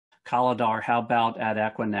Kaladar, how about at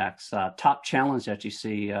Equinix? Top challenge that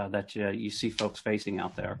you see folks facing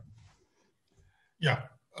out there? Yeah,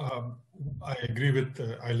 I agree with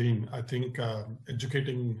Eileen. I think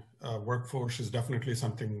educating workforce is definitely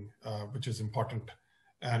something which is important,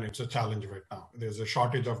 and it's a challenge right now. There's a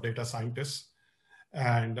shortage of data scientists.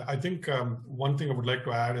 And I think one thing I would like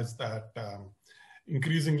to add is that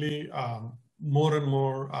increasingly more and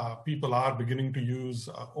more people are beginning to use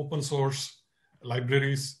open source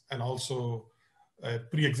libraries and also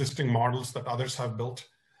pre-existing models that others have built.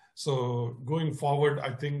 So going forward, I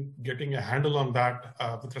think getting a handle on that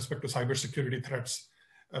with respect to cybersecurity threats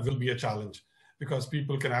will be a challenge, because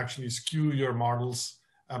people can actually skew your models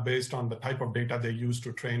based on the type of data they use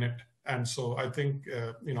to train it. And so I think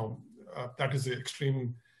that is the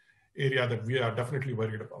extreme area that we are definitely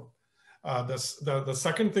worried about. The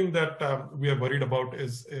second thing that we are worried about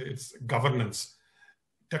is its governance.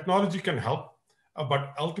 Technology can help,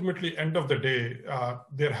 but ultimately, end of the day,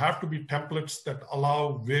 there have to be templates that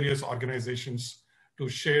allow various organizations to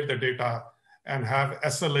share the data and have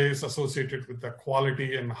SLAs associated with the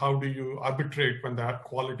quality, and how do you arbitrate when that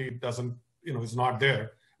quality doesn't, is not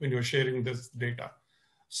there when you're sharing this data.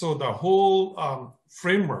 So the whole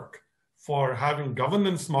framework for having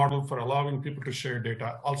governance model for allowing people to share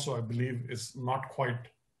data also, I believe, is not quite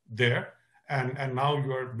there. And now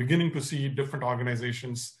you are beginning to see different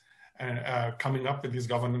organizations coming up with these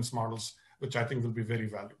governance models, which I think will be very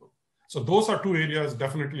valuable. So those are two areas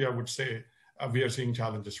definitely I would say we are seeing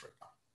challenges right now.